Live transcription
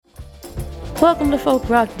Welcome to Folk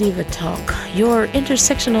Rock Diva Talk, your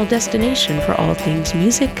intersectional destination for all things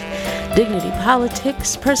music, dignity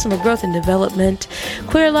politics, personal growth and development,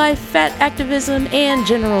 queer life, fat activism, and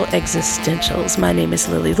general existentials. My name is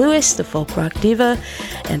Lily Lewis, the Folk Rock Diva,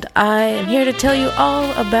 and I am here to tell you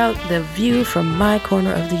all about the view from my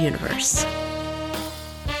corner of the universe.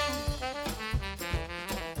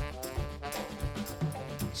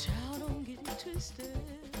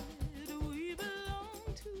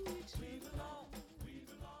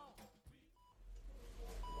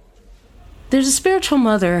 There's a spiritual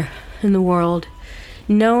mother in the world,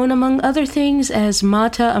 known among other things as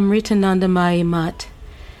Mata Amritananda Mayi Mat.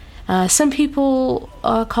 Some people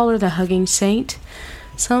call her the Hugging Saint.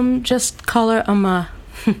 Some just call her Amma.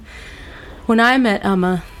 When I met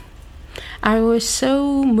Amma, I was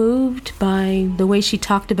so moved by the way she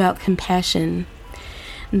talked about compassion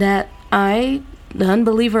that I, the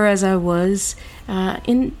unbeliever as I was,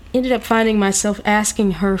 ended up finding myself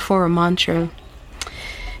asking her for a mantra.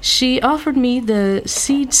 She offered me the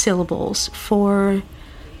seed syllables for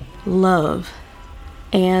love,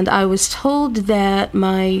 and I was told that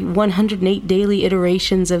my 108 daily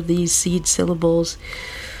iterations of these seed syllables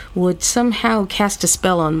would somehow cast a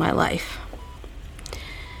spell on my life.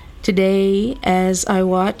 Today, as I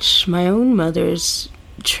watch my own mother's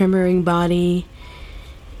tremoring body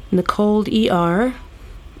in the cold ER,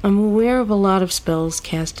 I'm aware of a lot of spells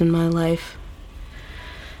cast in my life.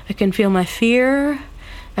 I can feel my fear,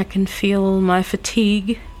 I can feel my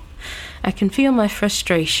fatigue, I can feel my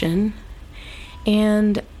frustration,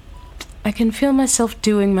 and I can feel myself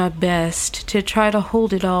doing my best to try to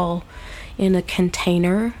hold it all in a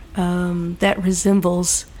container that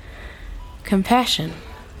resembles compassion.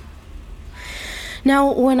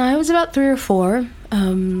 Now, when I was about 3 or 4,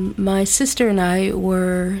 my sister and I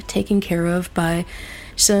were taken care of by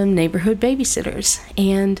some neighborhood babysitters,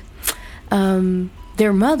 and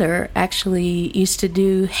their mother actually used to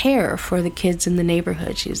do hair for the kids in the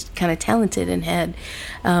neighborhood. She was kind of talented and had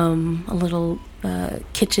a little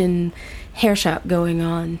kitchen hair shop going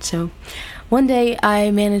on. So one day I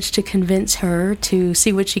managed to convince her to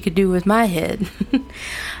see what she could do with my head.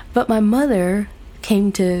 But my mother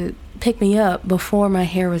came to pick me up before my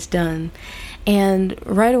hair was done. And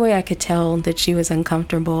right away I could tell that she was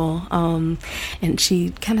uncomfortable, and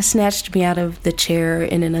she kind of snatched me out of the chair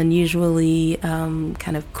in an unusually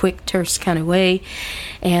kind of quick, terse kind of way,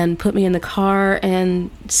 and put me in the car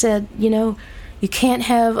and said, you can't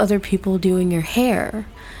have other people doing your hair.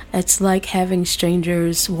 It's like having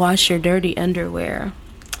strangers wash your dirty underwear.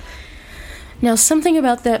 Now, something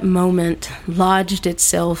about that moment lodged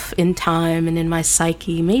itself in time and in my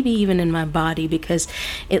psyche, maybe even in my body, because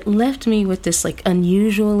it left me with this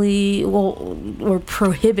unusually or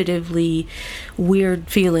prohibitively weird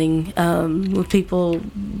feeling with people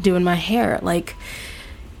doing my hair. Like,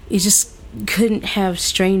 you just couldn't have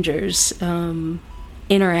strangers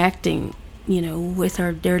interacting, with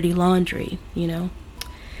our dirty laundry,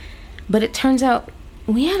 But it turns out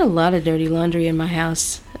we had a lot of dirty laundry in my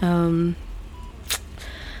house.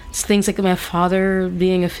 It's things like my father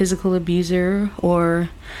being a physical abuser, or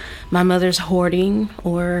my mother's hoarding,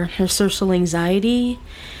 or her social anxiety,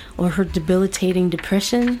 or her debilitating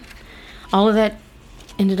depression. All of that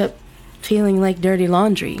ended up feeling like dirty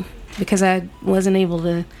laundry because I wasn't able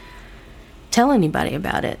to tell anybody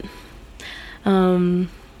about it.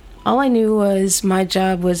 All I knew was my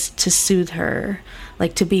job was to soothe her,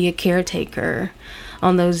 like to be a caretaker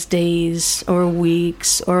on those days or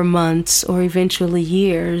weeks or months or eventually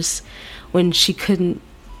years when she couldn't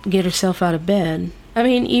get herself out of bed. I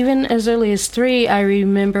mean, even as early as 3, I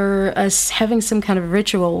remember us having some kind of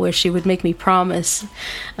ritual where she would make me promise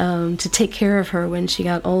to take care of her when she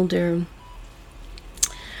got older.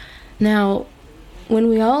 Now, when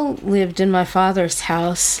we all lived in my father's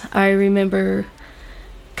house, I remember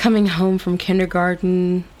coming home from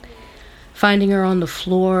kindergarten, finding her on the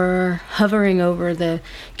floor, hovering over the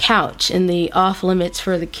couch in the off-limits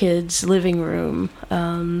for the kids' living room,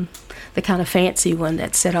 the kind of fancy one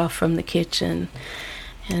that's set off from the kitchen.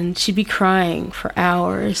 And she'd be crying for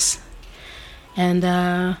hours. And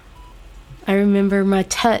I remember my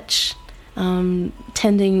touch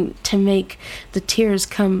tending to make the tears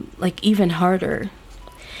come even harder.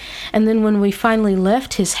 And then when we finally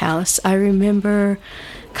left his house, I remember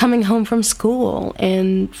coming home from school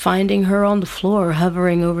and finding her on the floor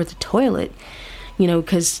hovering over the toilet,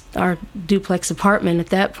 because our duplex apartment at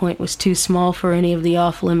that point was too small for any of the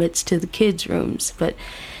off-limits to the kids' rooms. But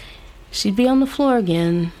she'd be on the floor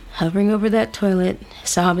again, hovering over that toilet,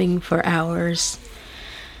 sobbing for hours.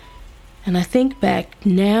 And I think back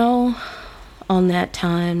now on that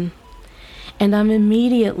time, and I'm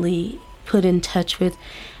immediately put in touch with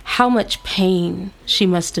how much pain she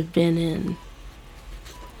must have been in.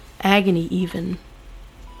 Agony, even.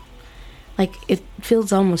 Like, it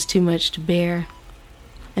feels almost too much to bear.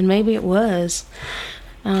 And maybe it was.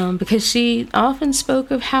 Because she often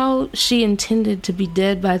spoke of how she intended to be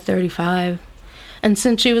dead by 35. And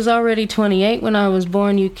since she was already 28 when I was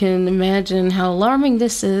born, you can imagine how alarming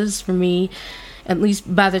this is for me, at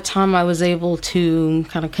least by the time I was able to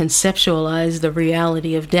kind of conceptualize the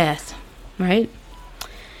reality of death, right?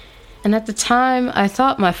 And at the time, I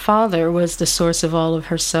thought my father was the source of all of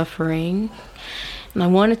her suffering, and I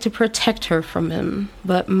wanted to protect her from him,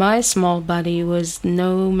 but my small body was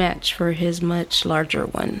no match for his much larger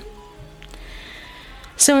one.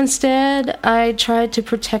 So instead, I tried to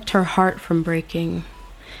protect her heart from breaking.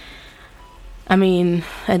 I mean,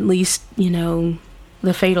 at least,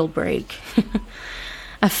 the fatal break.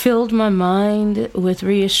 I filled my mind with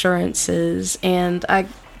reassurances, and I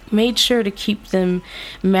made sure to keep them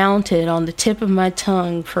mounted on the tip of my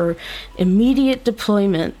tongue for immediate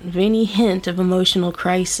deployment of any hint of emotional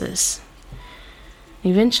crisis.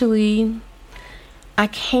 Eventually, I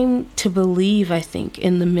came to believe, I think,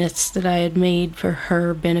 in the myths that I had made for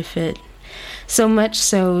her benefit, so much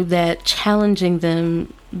so that challenging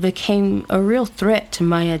them became a real threat to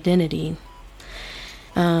my identity.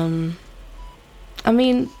 I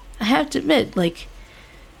have to admit,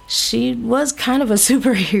 she was kind of a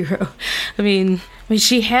superhero.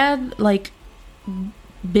 She had,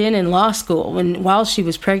 been in law school while she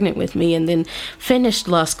was pregnant with me, and then finished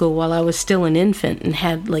law school while I was still an infant, and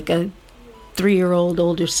had, a 3-year-old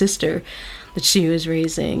older sister that she was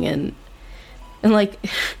raising, and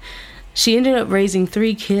she ended up raising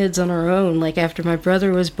 3 kids on her own, after my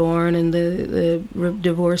brother was born and the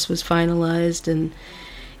divorce was finalized. And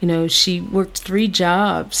she worked 3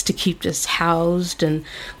 jobs to keep us housed and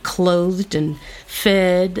clothed and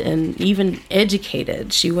fed and even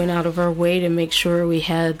educated. She went out of her way to make sure we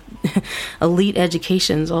had elite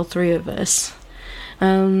educations, all 3 of us.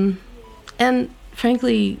 And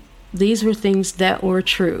frankly, these were things that were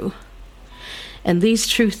true. And these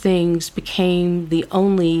true things became the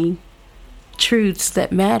only truths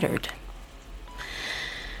that mattered.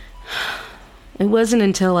 It wasn't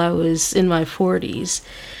until I was in my 40s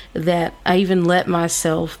that I even let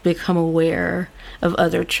myself become aware of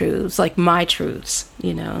other truths, like my truths,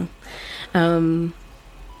 It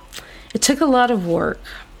took a lot of work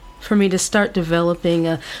for me to start developing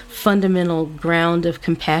a fundamental ground of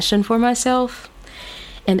compassion for myself.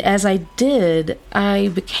 And as I did, I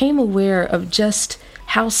became aware of just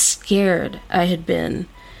how scared I had been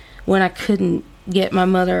when I couldn't get my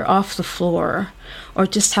mother off the floor, or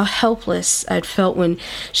just how helpless I'd felt when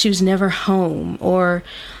she was never home, or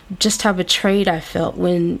just how betrayed I felt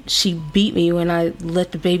when she beat me when I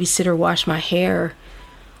let the babysitter wash my hair,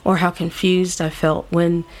 or how confused I felt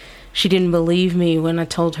when she didn't believe me when I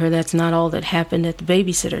told her that's not all that happened at the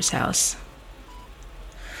babysitter's house.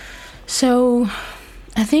 So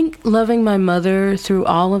I think loving my mother through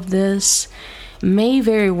all of this may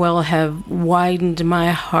very well have widened my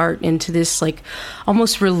heart into this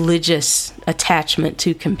almost religious attachment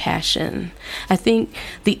to compassion. I think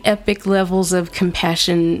the epic levels of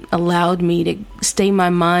compassion allowed me to stay my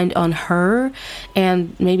mind on her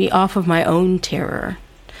and maybe off of my own terror.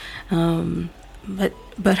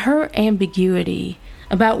 But her ambiguity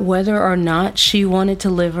about whether or not she wanted to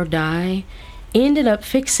live or die ended up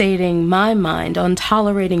fixating my mind on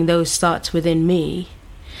tolerating those thoughts within me.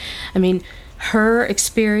 Her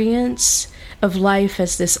experience of life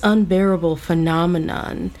as this unbearable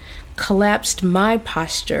phenomenon collapsed my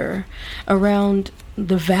posture around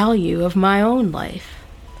the value of my own life.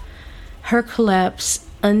 Her collapse,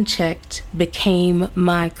 unchecked, became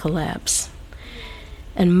my collapse.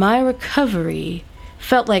 And my recovery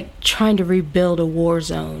felt like trying to rebuild a war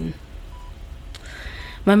zone.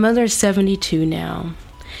 My mother is 72 now,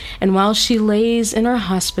 and while she lays in her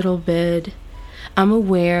hospital bed, I'm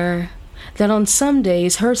aware that on some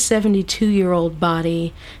days her 72-year-old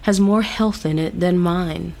body has more health in it than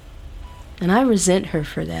mine. And I resent her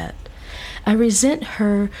for that. I resent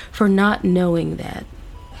her for not knowing that.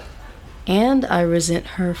 And I resent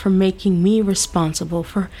her for making me responsible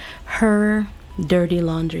for her dirty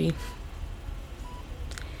laundry.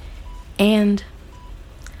 And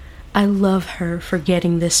I love her for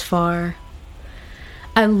getting this far.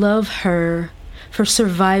 I love her for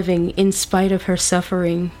surviving in spite of her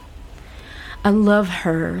suffering. I love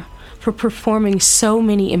her for performing so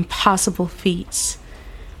many impossible feats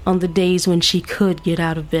on the days when she could get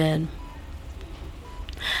out of bed.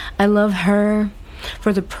 I love her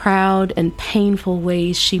for the proud and painful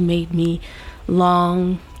ways she made me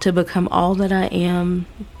long